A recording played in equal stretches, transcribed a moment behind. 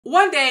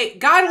One day,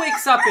 God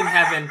wakes up in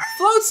heaven,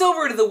 floats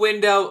over to the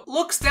window,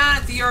 looks down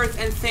at the earth,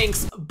 and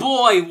thinks,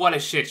 boy, what a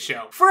shit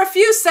show. For a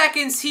few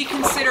seconds, he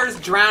considers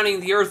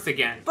drowning the earth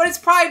again. But it's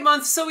Pride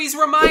Month, so he's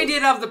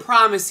reminded of the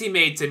promise he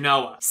made to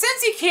Noah.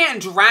 Since he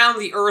can't drown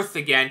the earth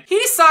again, he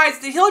decides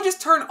that he'll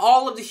just turn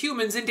all of the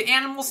humans into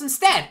animals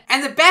instead.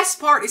 And the best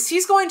part is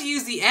he's going to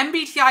use the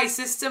MBTI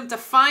system to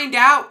find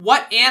out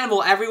what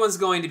animal everyone's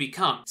going to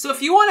become. So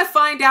if you want to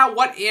find out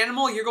what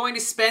animal you're going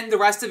to spend the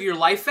rest of your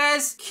life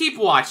as, keep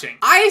watching.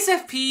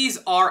 ISFPs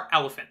are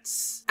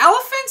elephants.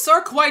 Elephants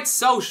are quite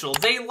social.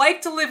 They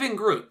like to live in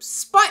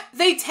groups, but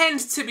they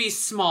tend to be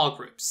small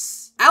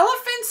groups.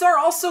 Elephants are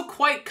also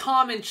quite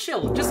calm and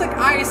chill, just like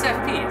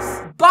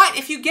ISFPs. But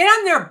if you get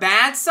on their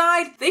bad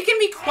side, they can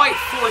be quite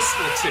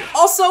forceful too.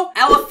 Also,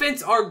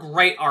 elephants are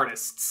great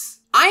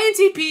artists.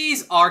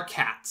 INTPs are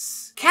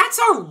cats. Cats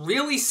are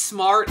really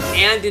smart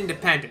and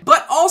independent,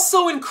 but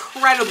also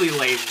incredibly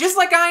lazy, just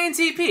like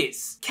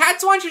INTPs.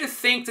 Cats want you to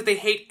think that they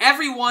hate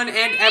everyone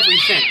and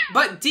everything,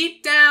 but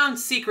deep down,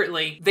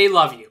 secretly, they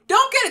love you.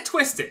 Don't get it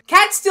twisted.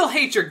 Cats still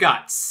hate your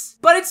guts,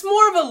 but it's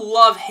more of a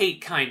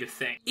love-hate kind of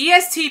thing.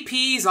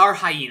 ESTPs are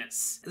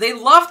hyenas. They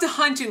love to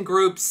hunt in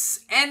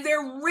groups, and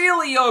they're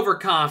really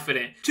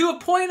overconfident, to a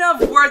point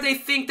of where they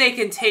think they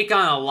can take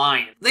on a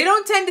lion. They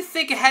don't tend to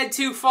think ahead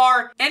too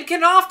far, and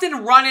can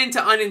often run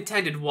into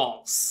unintended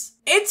walls.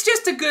 It's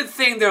just a good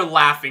thing they're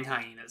laughing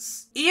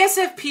hyenas.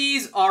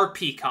 ESFPs are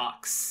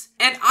peacocks,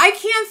 and I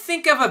can't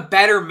think of a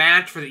better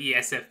match for the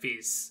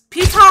ESFPs.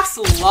 Peacocks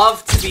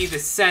love to be the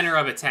center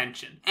of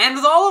attention, and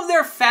with all of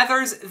their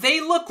feathers, they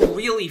look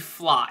really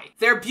fly.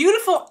 They're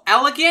beautiful,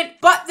 elegant,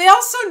 but they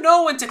also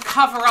know when to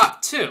cover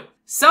up too.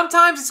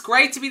 Sometimes it's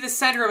great to be the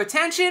center of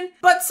attention,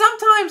 but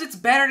sometimes it's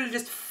better to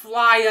just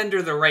fly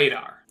under the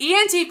radar.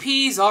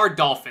 ENTPs are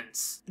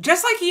dolphins.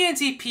 Just like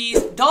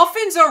ENTPs,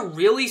 dolphins are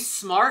really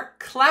smart,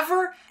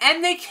 clever,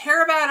 and they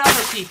care about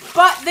other people.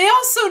 But they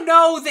also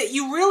know that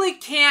you really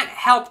can't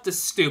help the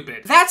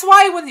stupid. That's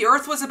why when the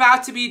Earth was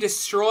about to be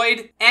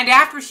destroyed, and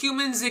after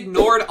humans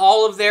ignored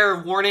all of their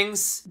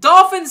warnings,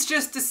 dolphins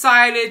just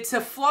decided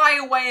to fly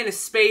away in a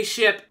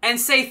spaceship and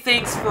say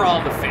thanks for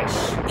all the fish.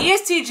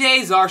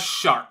 ESTJs are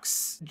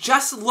sharks.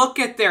 Just look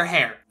at their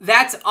hair.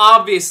 That's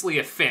obviously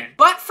a fin.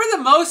 But for the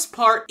most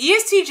part,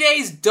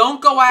 ESTJs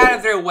don't go out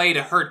of their way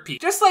to hurt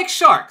people. Just like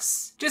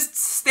sharks. Just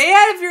stay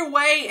out of your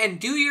way and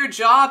do your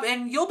job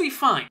and you'll be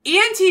fine.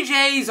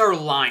 ENTJs are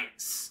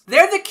lions.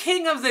 They're the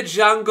king of the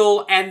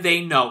jungle and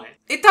they know it.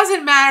 It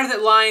doesn't matter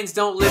that lions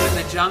don't live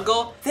in the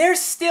jungle, they're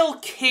still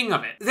king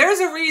of it. There's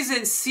a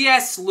reason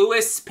C.S.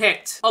 Lewis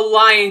picked a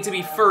lion to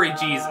be furry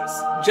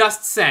Jesus.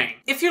 Just saying.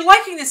 If you're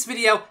liking this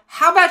video,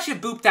 how about you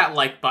boop that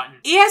like button?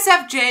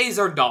 ESFJs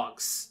are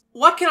dogs.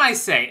 What can I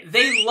say?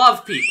 They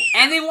love people,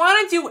 and they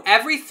want to do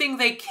everything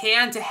they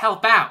can to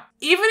help out.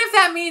 Even if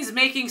that means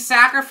making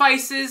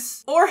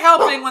sacrifices or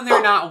helping when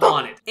they're not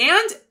wanted.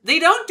 And they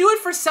don't do it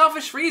for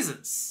selfish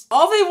reasons.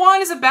 All they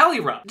want is a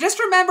belly rub. Just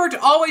remember to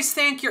always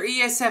thank your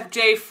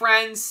ESFJ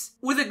friends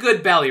with a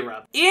good belly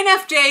rub.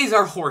 ENFJs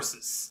are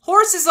horses.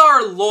 Horses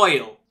are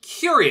loyal,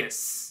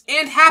 curious,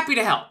 and happy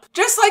to help.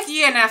 Just like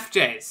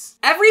ENFJs.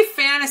 Every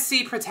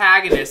fantasy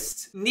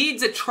protagonist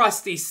needs a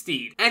trusty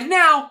steed. And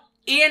now,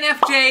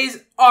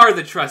 ENFJs are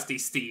the trusty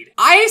steed.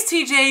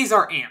 ISTJs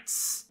are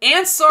ants.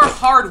 Ants are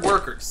hard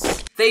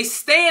workers. They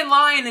stay in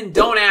line and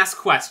don't ask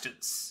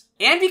questions.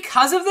 And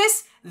because of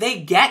this, they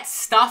get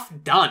stuff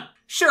done.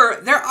 Sure,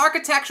 their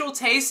architectural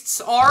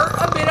tastes are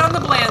a bit on the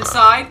bland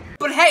side,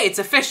 but hey, it's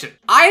efficient.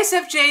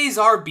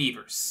 ISFJs are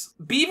beavers.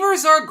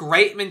 Beavers are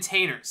great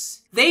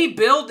maintainers. They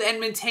build and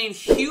maintain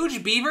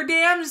huge beaver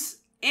dams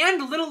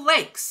and little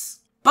lakes.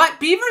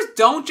 But beavers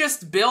don't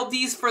just build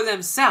these for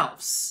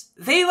themselves.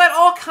 They let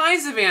all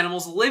kinds of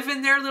animals live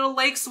in their little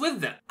lakes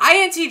with them.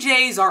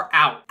 INTJs are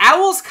owls.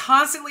 Owls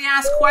constantly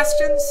ask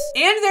questions,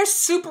 and they're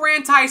super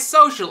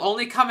antisocial,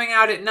 only coming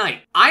out at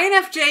night.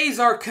 INFJs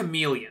are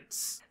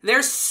chameleons.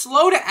 They're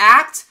slow to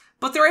act,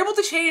 but they're able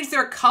to change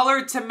their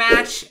color to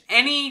match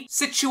any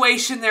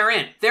situation they're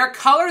in. Their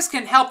colors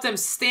can help them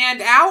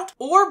stand out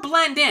or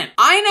blend in.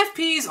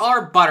 INFPs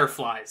are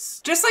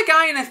butterflies. Just like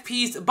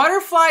INFPs,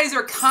 butterflies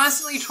are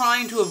constantly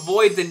trying to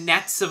avoid the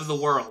nets of the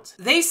world.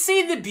 They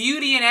see the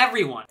beauty in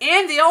everyone,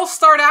 and they all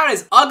start out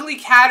as ugly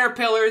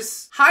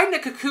caterpillars, hide in a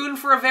cocoon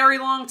for a very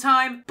long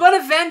time, but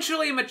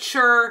eventually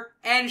mature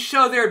and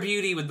show their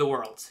beauty with the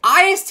world.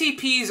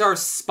 ISTPs are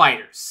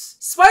spiders.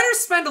 Spiders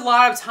spend a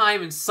lot of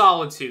time in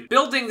solitude,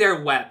 building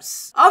their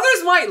webs.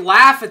 Others might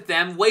laugh at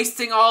them,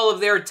 wasting all of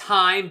their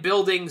time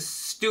building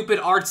stupid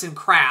arts and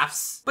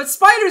crafts. But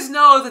spiders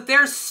know that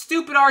their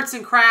stupid arts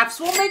and crafts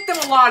will make them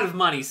a lot of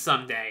money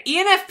someday.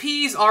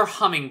 ENFPs are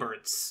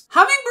hummingbirds.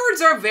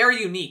 Hummingbirds are very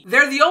unique.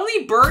 They're the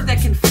only bird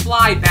that can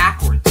fly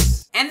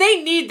backwards. And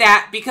they need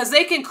that because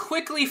they can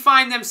quickly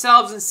find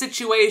themselves in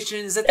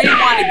situations that they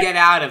want to get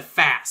out of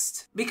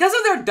fast. Because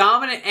of their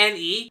dominant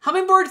NE,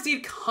 hummingbirds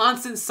need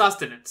constant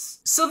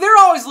sustenance. So they're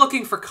always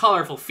looking for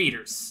colorful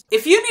feeders.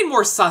 If you need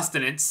more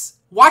sustenance,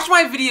 watch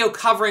my video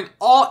covering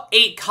all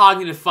 8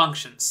 cognitive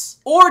functions.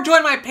 Or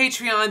join my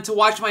Patreon to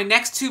watch my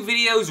next 2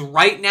 videos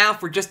right now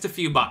for just a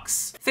few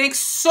bucks. Thanks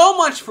so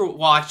much for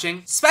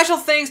watching. Special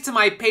thanks to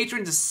my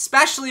patrons,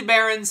 especially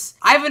Barron's.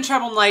 I've been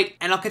TrebleKnight,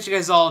 and I'll catch you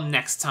guys all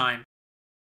next time.